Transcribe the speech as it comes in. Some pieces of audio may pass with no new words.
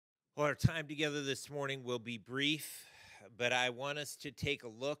Well, our time together this morning will be brief, but I want us to take a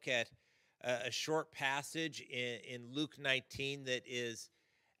look at a short passage in Luke 19 that is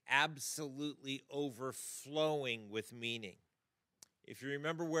absolutely overflowing with meaning. If you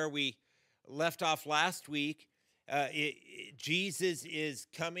remember where we left off last week, Jesus is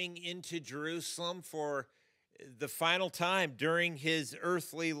coming into Jerusalem for the final time during his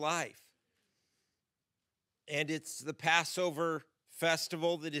earthly life. And it's the Passover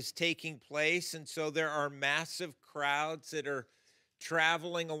festival that is taking place, and so there are massive crowds that are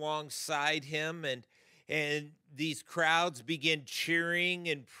traveling alongside him, and these crowds begin cheering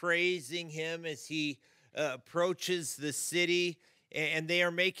and praising him as he approaches the city, and they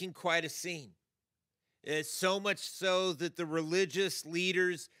are making quite a scene. So much so that the religious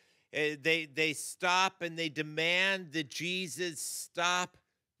leaders, they stop and they demand that Jesus stop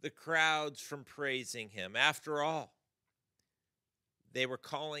the crowds from praising him. After all, they were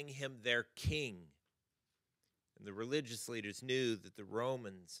calling him their king. And the religious leaders knew that the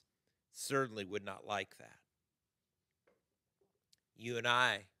Romans certainly would not like that. You and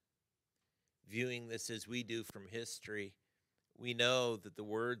I, viewing this as we do from history, we know that the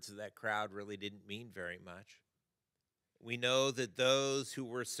words of that crowd really didn't mean very much. We know that those who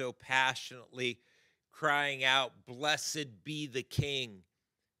were so passionately crying out, "Blessed be the King,"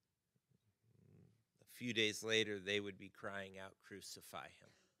 a few days later they would be crying out, "Crucify him."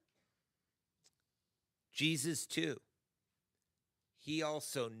 Jesus, too, he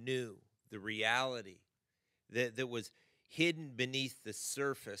also knew the reality that was hidden beneath the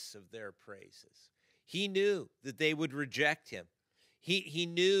surface of their praises. He knew that they would reject him. He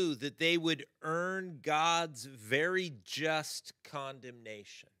knew that they would earn God's very just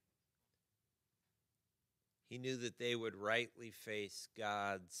condemnation. He knew that they would rightly face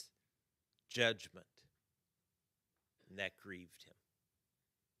God's judgment, and that grieved him.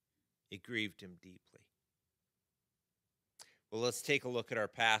 It grieved him deeply. Well, let's take a look at our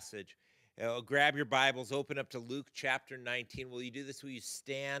passage. Grab your Bibles, open up to Luke chapter 19. Will you do this? Will you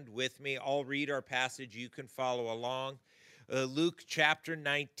stand with me? I'll read our passage. You can follow along. Luke chapter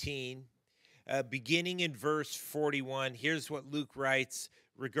 19, beginning in verse 41. Here's what Luke writes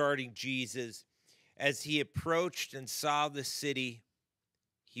regarding Jesus. As he approached and saw the city,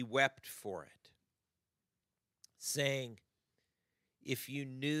 he wept for it, saying, "If you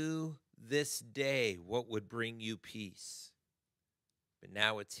knew this day what would bring you peace, but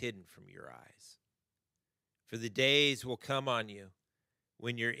now it's hidden from your eyes. For the days will come on you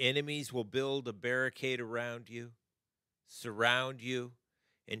when your enemies will build a barricade around you, surround you,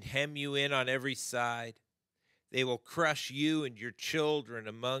 and hem you in on every side. They will crush you and your children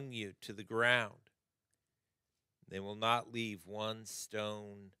among you to the ground. They will not leave one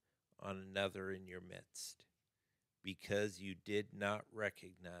stone on another in your midst, because you did not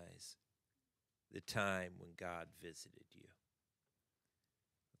recognize the time when God visited you."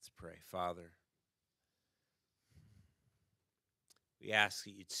 Let's pray. Father, we ask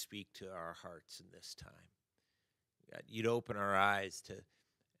that you'd speak to our hearts in this time. God, you'd open our eyes to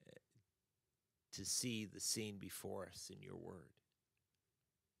see the scene before us in your word.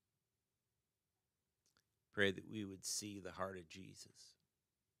 Pray that we would see the heart of Jesus,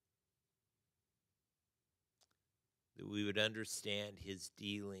 that we would understand his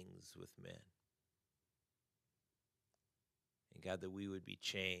dealings with men. And God, that we would be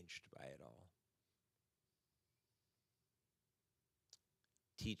changed by it all.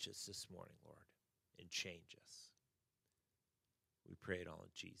 Teach us this morning, Lord, and change us. We pray it all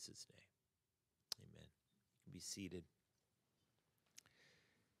in Jesus' name. Amen. You can be seated.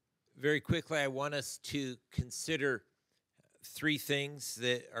 Very quickly, I want us to consider three things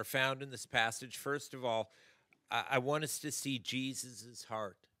that are found in this passage. First of all, I want us to see Jesus'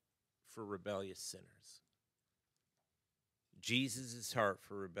 heart for rebellious sinners. Jesus' heart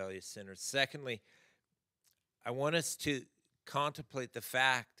for rebellious sinners. Secondly, I want us to contemplate the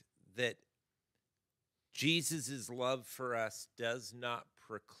fact that Jesus' love for us does not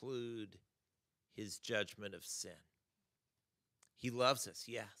preclude his judgment of sin. He loves us,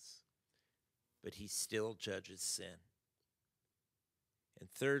 yes, but he still judges sin.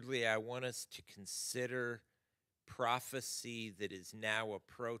 And thirdly, I want us to consider prophecy that is now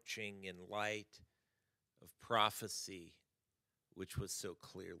approaching in light of prophecy which was so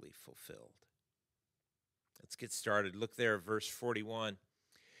clearly fulfilled. Let's get started. Look there at verse 41.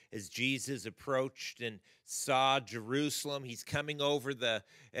 As Jesus approached and saw Jerusalem, he's coming over the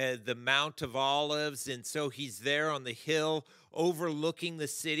Mount of Olives, and so he's there on the hill overlooking the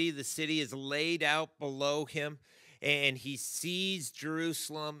city. The city is laid out below him, and he sees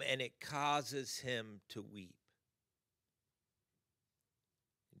Jerusalem, and it causes him to weep.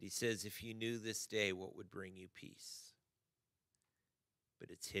 He says, if you knew this day what would bring you peace,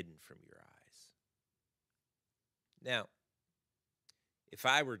 but it's hidden from your eyes. Now, if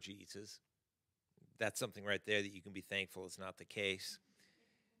I were Jesus, that's something right there that you can be thankful is not the case.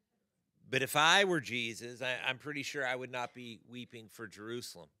 But if I were Jesus, I'm pretty sure I would not be weeping for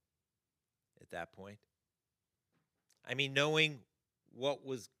Jerusalem at that point. I mean, knowing what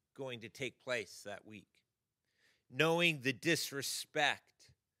was going to take place that week, knowing the disrespect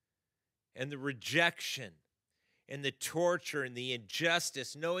and the rejection and the torture and the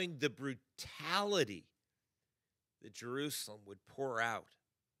injustice, knowing the brutality that Jerusalem would pour out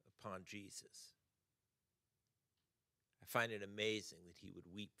upon Jesus. I find it amazing that he would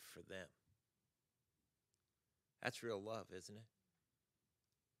weep for them. That's real love, isn't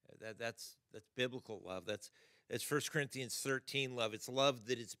it? That's biblical love. That's 1 Corinthians 13 love. It's love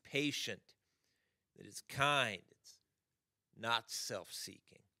that is patient, that is kind. It's not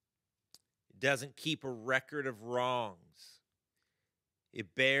self-seeking. It doesn't keep a record of wrongs.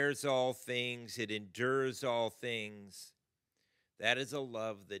 It bears all things. It endures all things. That is a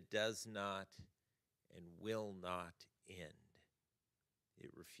love that does not and will not end.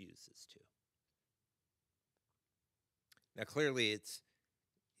 It refuses to. Now, clearly, it's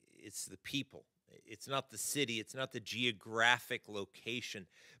the people. It's not the city. It's not the geographic location,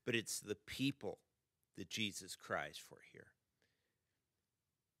 but it's the people that Jesus cries for here.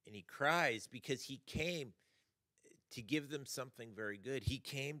 And he cries because he came to give them something very good. He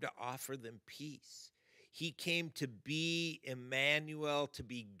came to offer them peace. He came to be Emmanuel, to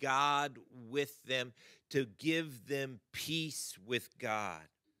be God with them, to give them peace with God.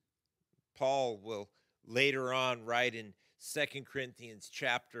 Paul will later on write in 2 Corinthians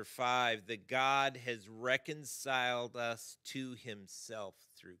chapter 5 that God has reconciled us to himself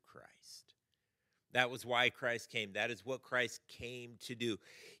through Christ. That was why Christ came. That is what Christ came to do.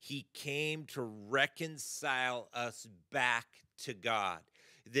 He came to reconcile us back to God.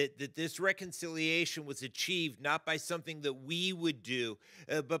 That this reconciliation was achieved not by something that we would do,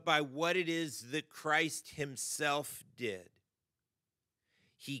 but by what it is that Christ himself did.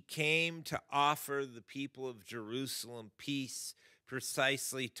 He came to offer the people of Jerusalem peace,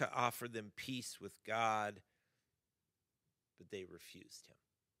 precisely to offer them peace with God, but they refused him.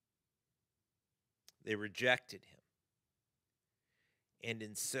 They rejected him. And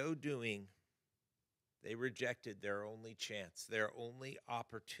in so doing, they rejected their only chance, their only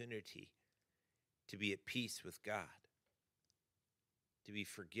opportunity to be at peace with God, to be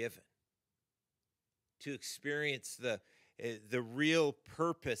forgiven, to experience the real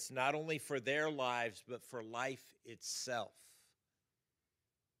purpose, not only for their lives, but for life itself,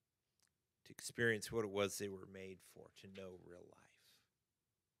 to experience what it was they were made for, to know real life.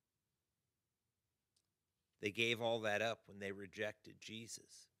 They gave all that up when they rejected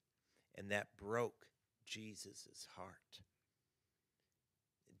Jesus, and that broke Jesus' heart.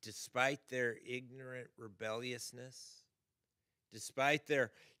 Despite their ignorant rebelliousness, despite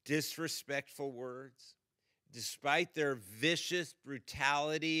their disrespectful words, despite their vicious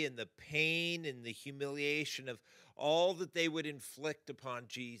brutality and the pain and the humiliation of all that they would inflict upon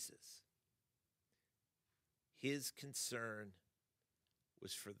Jesus, his concern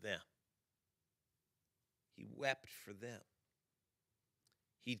was for them. He wept for them.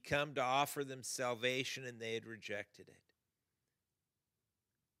 He'd come to offer them salvation, and they had rejected it.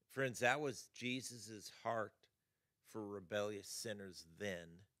 Friends, that was Jesus' heart for rebellious sinners then.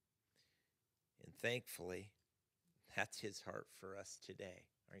 And thankfully, that's his heart for us today.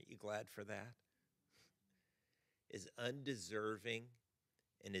 Aren't you glad for that? As undeserving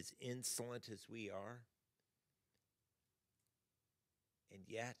and as insolent as we are, and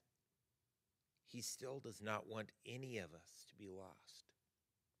yet he still does not want any of us to be lost.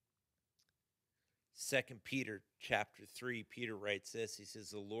 2 Peter chapter 3, Peter writes this. He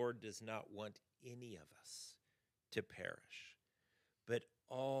says, the Lord does not want any of us to perish, but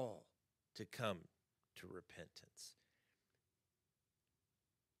all to come to repentance.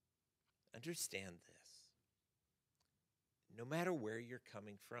 Understand this. No matter where you're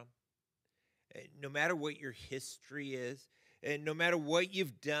coming from, no matter what your history is, and no matter what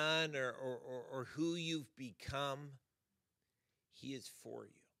you've done or who you've become, he is for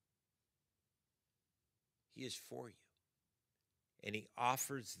you. He is for you. And he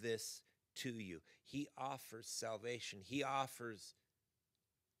offers this to you. He offers salvation. He offers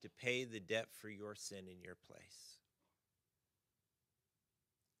to pay the debt for your sin in your place.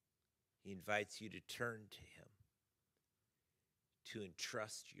 He invites you to turn to him, to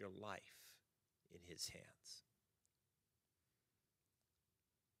entrust your life in his hands.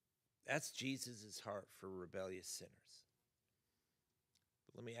 That's Jesus' heart for rebellious sinners.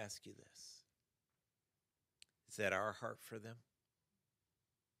 But let me ask you this. Is that our heart for them?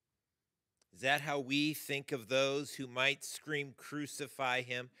 Is that how we think of those who might scream, "Crucify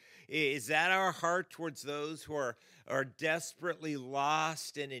him"? Is that our heart towards those who are desperately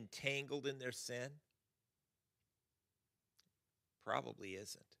lost and entangled in their sin? Probably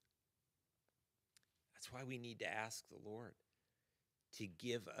isn't. That's why we need to ask the Lord to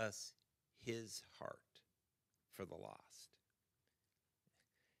give us his heart for the lost.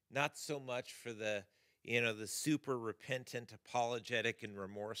 Not so much for the super repentant, apologetic, and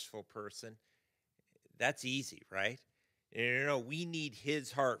remorseful person. That's easy, right? No, we need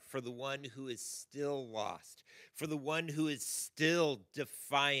his heart for the one who is still lost, for the one who is still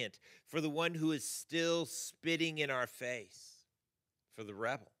defiant, for the one who is still spitting in our face, for the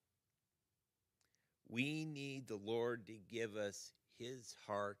rebel. We need the Lord to give us his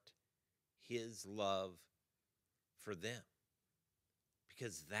heart, his love for them,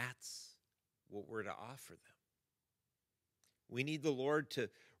 because that's what we're to offer them. We need the Lord to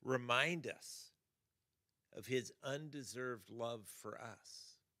remind us of his undeserved love for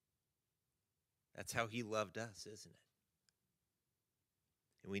us. That's how he loved us, isn't it?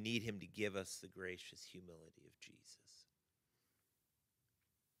 And we need him to give us the gracious humility of Jesus.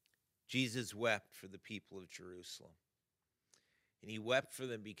 Jesus wept for the people of Jerusalem. And he wept for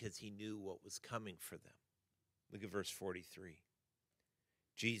them because he knew what was coming for them. Look at verse 43.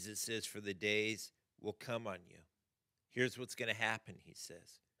 Jesus says, "For the days will come on you." Here's what's going to happen, he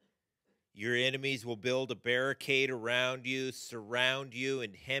says. "Your enemies will build a barricade around you, surround you,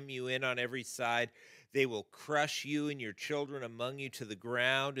 and hem you in on every side. They will crush you and your children among you to the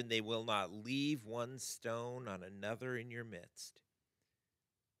ground, and they will not leave one stone on another in your midst."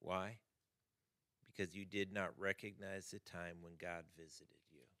 Why? Because you did not recognize the time when God visited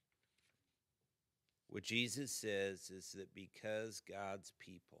you. What Jesus says is that because God's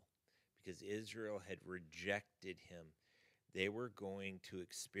people, because Israel had rejected him, they were going to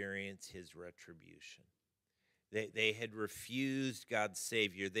experience his retribution. They had refused God's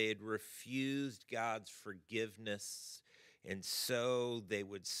Savior. They had refused God's forgiveness, and so they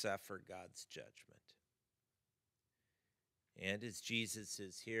would suffer God's judgment. And as Jesus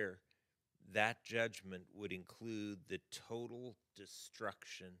says here, that judgment would include the total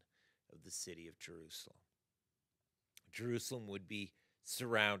destruction of the city of Jerusalem. Jerusalem would be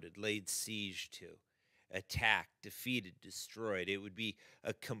surrounded, laid siege to, attacked, defeated, destroyed. It would be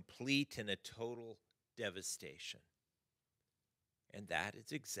a complete and a total devastation. And that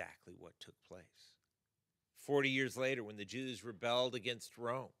is exactly what took place. 40 years later, when the Jews rebelled against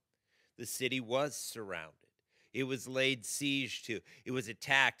Rome, the city was surrounded. It was laid siege to. It was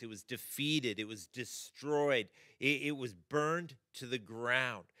attacked. It was defeated. It was destroyed. It was burned to the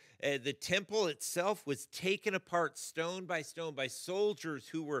ground. The temple itself was taken apart stone by soldiers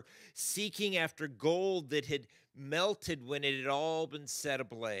who were seeking after gold that had melted when it had all been set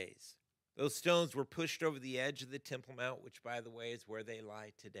ablaze. Those stones were pushed over the edge of the Temple Mount, which, by the way, is where they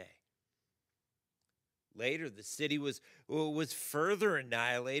lie today. Later, the city was further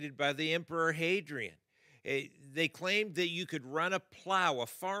annihilated by the Emperor Hadrian. They claimed that you could run a plow, a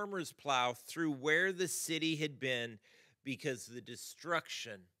farmer's plow, through where the city had been because the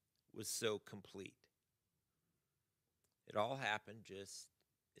destruction was so complete. It all happened just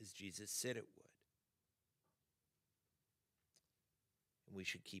as Jesus said it would. And we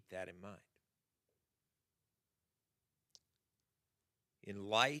should keep that in mind. In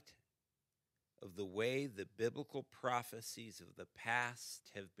light of the way the biblical prophecies of the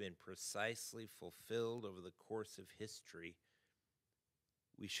past have been precisely fulfilled over the course of history,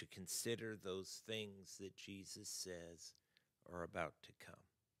 we should consider those things that Jesus says are about to come.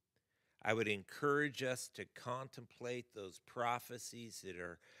 I would encourage us to contemplate those prophecies that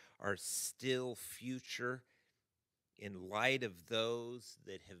are still future in light of those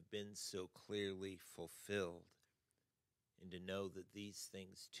that have been so clearly fulfilled, and to know that these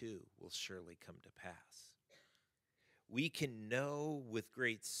things too will surely come to pass. We can know with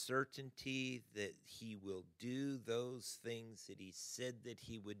great certainty that he will do those things that he said that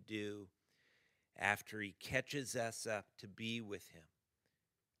he would do after he catches us up to be with him.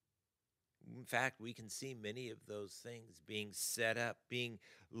 In fact, we can see many of those things being set up, being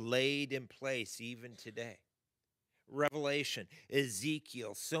laid in place even today. Revelation,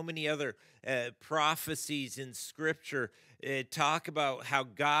 Ezekiel, so many other prophecies in Scripture talk about how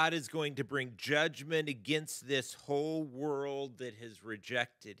God is going to bring judgment against this whole world that has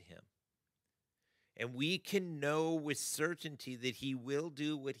rejected him. And we can know with certainty that he will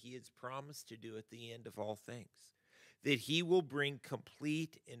do what he has promised to do at the end of all things, that he will bring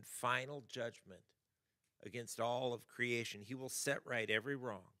complete and final judgment against all of creation. He will set right every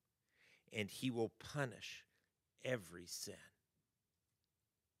wrong, and he will punish every sin.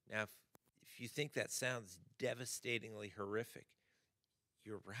 Now, if you think that sounds devastatingly horrific,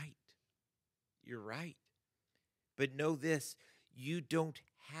 you're right. You're right. But know this, you don't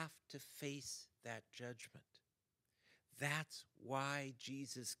have to face that judgment. That's why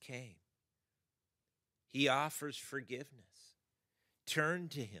Jesus came. He offers forgiveness. Turn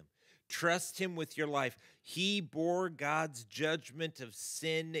to him. Trust him with your life. He bore God's judgment of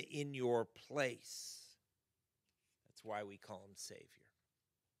sin in your place. That's why we call him Savior.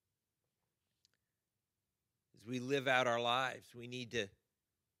 As we live out our lives, we need to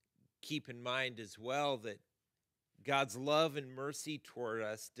keep in mind as well that God's love and mercy toward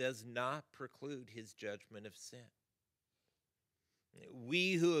us does not preclude his judgment of sin.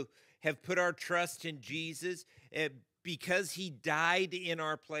 We who have put our trust in Jesus, because he died in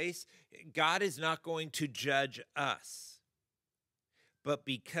our place, God is not going to judge us. But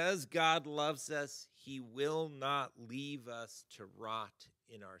because God loves us, he will not leave us to rot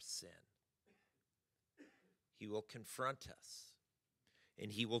in our sin. He will confront us,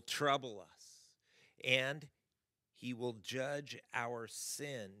 and he will trouble us, and he will judge our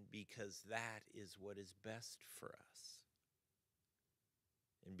sin, because that is what is best for us.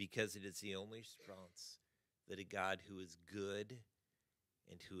 And because it is the only response that a God who is good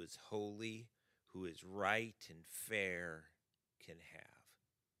and who is holy, who is right and fair can have.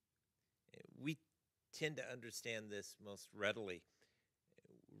 We tend to understand this most readily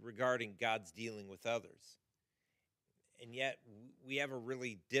regarding God's dealing with others. And yet we have a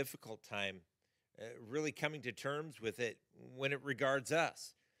really difficult time really coming to terms with it when it regards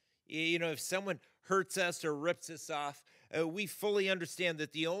us. You know, if someone hurts us or rips us off, we fully understand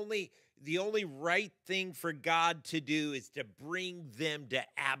that the only right thing for God to do is to bring them to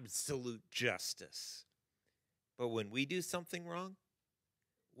absolute justice. But when we do something wrong,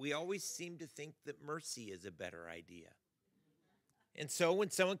 we always seem to think that mercy is a better idea. And so when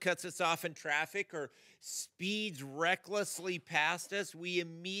someone cuts us off in traffic or speeds recklessly past us, we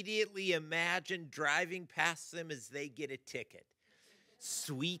immediately imagine driving past them as they get a ticket.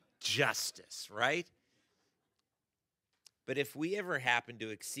 Sweet justice, right? But if we ever happen to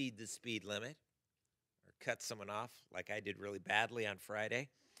exceed the speed limit or cut someone off, like I did really badly on Friday,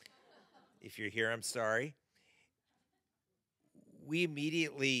 if you're here, I'm sorry, we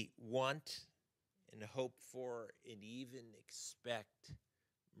immediately want and hope for and even expect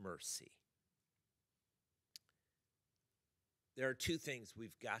mercy. There are two things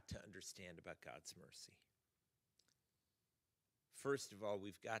we've got to understand about God's mercy. First of all,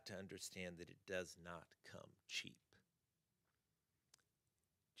 we've got to understand that it does not come cheap.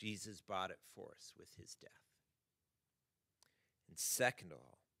 Jesus bought it for us with his death. And second of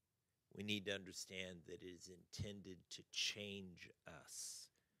all, we need to understand that it is intended to change us,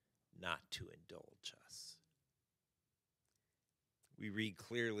 not to indulge us. We read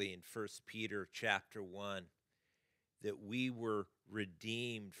clearly in 1 Peter chapter 1 that we were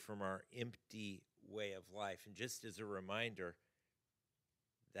redeemed from our empty way of life. And just as a reminder,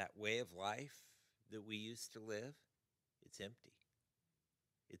 that way of life that we used to live, it's empty.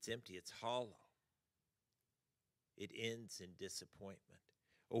 It's empty. It's hollow. It ends in disappointment.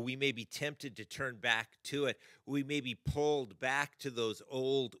 Or we may be tempted to turn back to it. We may be pulled back to those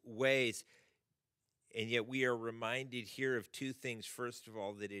old ways. And yet we are reminded here of two things. First of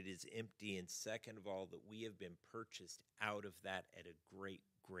all, that it is empty. And second of all, that we have been purchased out of that at a great,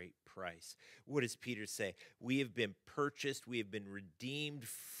 great price. What does Peter say? We have been purchased. We have been redeemed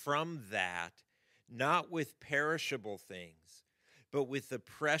from that, not with perishable things, but with the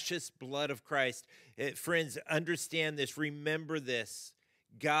precious blood of Christ. Friends, understand this. Remember this.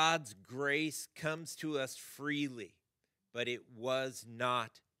 God's grace comes to us freely, but it was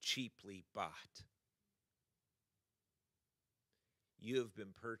not cheaply bought. You have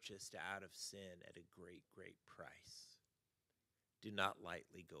been purchased out of sin at a great, great price. Do not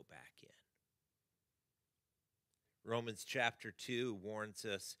lightly go back in. Romans chapter 2 warns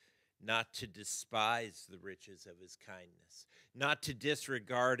us not to despise the riches of his kindness, not to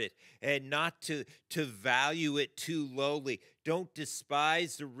disregard it, and not to value it too lowly. Don't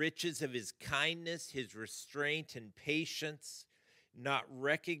despise the riches of his kindness, his restraint and patience, not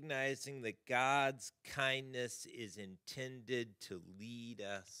recognizing that God's kindness is intended to lead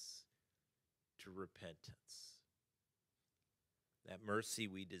us to repentance. That mercy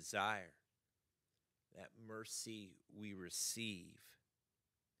we desire, that mercy we receive,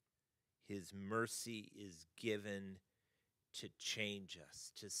 his mercy is given to change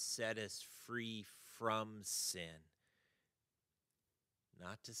us, to set us free from sin,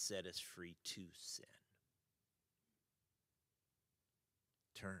 not to set us free to sin.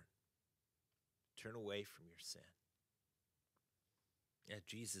 turn. Turn away from your sin. Yeah,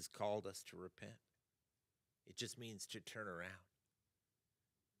 Jesus called us to repent. It just means to turn around,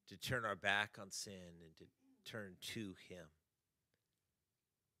 to turn our back on sin and to turn to him.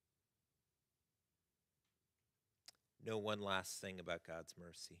 Know one last thing about God's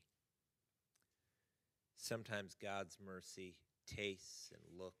mercy. Sometimes God's mercy tastes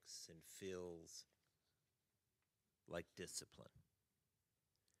and looks and feels like discipline.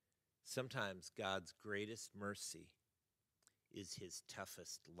 Sometimes God's greatest mercy is his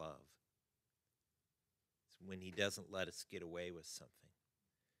toughest love. It's when he doesn't let us get away with something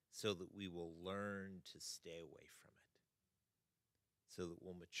so that we will learn to stay away from it, so that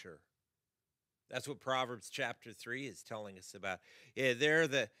we'll mature. That's what Proverbs chapter 3 is telling us about. There,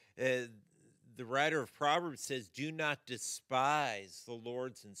 the writer of Proverbs says, "Do not despise the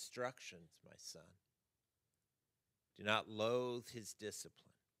Lord's instructions, my son. Do not loathe his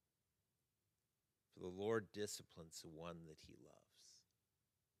discipline, for the Lord disciplines the one that he loves."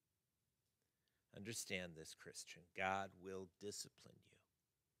 Understand this, Christian. God will discipline you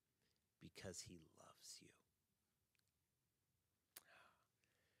because he loves you.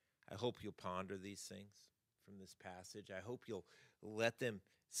 I hope you'll ponder these things from this passage. I hope you'll let them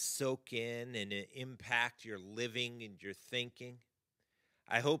soak in and impact your living and your thinking.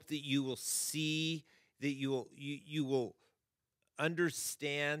 I hope that you will see, that you will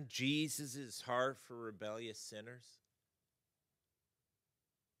understand Jesus' heart for rebellious sinners.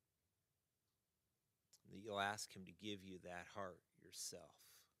 That you'll ask him to give you that heart yourself.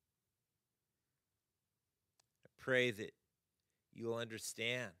 I pray that you will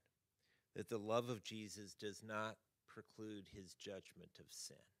understand that the love of Jesus does not preclude his judgment of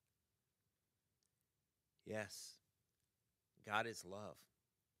sin. Yes, God is love,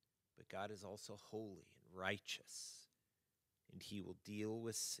 but God is also holy and righteous, and he will deal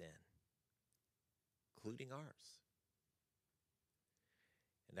with sin, including ours.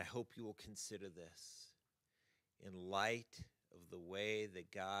 And I hope you will consider this in light of the way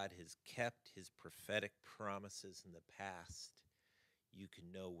that God has kept his prophetic promises in the past. You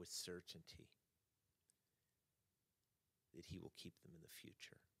can know with certainty that he will keep them in the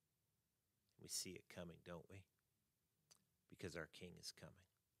future. We see it coming, don't we? Because our King is coming.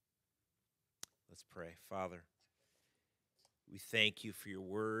 Let's pray. Father, we thank you for your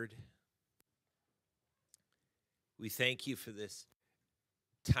word. We thank you for this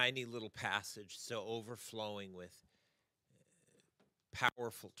tiny little passage so overflowing with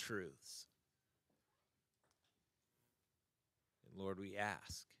powerful truths. And Lord, we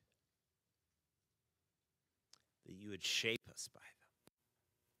ask that you would shape us by them.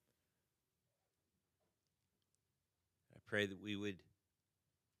 I pray that we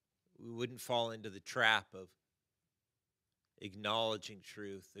wouldn't fall into the trap of acknowledging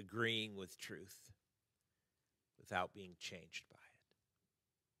truth, agreeing with truth, without being changed by it.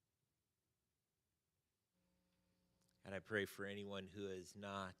 And I pray for anyone who has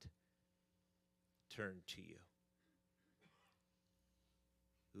not turned to you,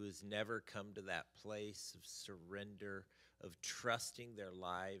 who has never come to that place of surrender, of trusting their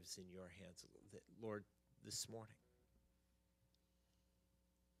lives in your hands, Lord, this morning,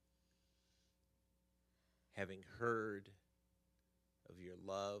 having heard of your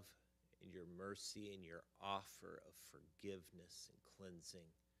love and your mercy and your offer of forgiveness and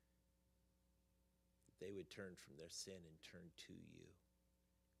cleansing, that they would turn from their sin and turn to you,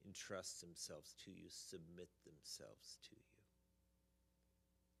 entrust themselves to you, submit themselves to you.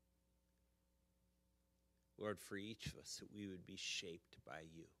 Lord, for each of us, that we would be shaped by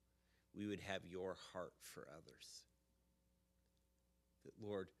you. We would have your heart for others. That,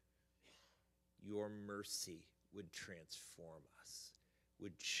 Lord, your mercy would transform us,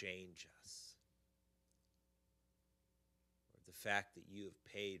 would change us. Lord, the fact that you have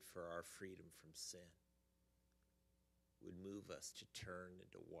paid for our freedom from sin would move us to turn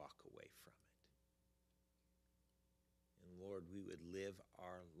and to walk away from it. And Lord, we would live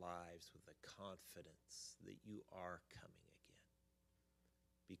our lives with the confidence that you are coming again,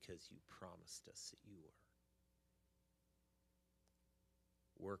 because you promised us that you were.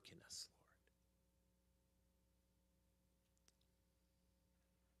 Work in us, Lord.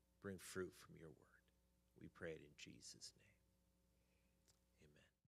 Bring fruit from your word. We pray it in Jesus' name.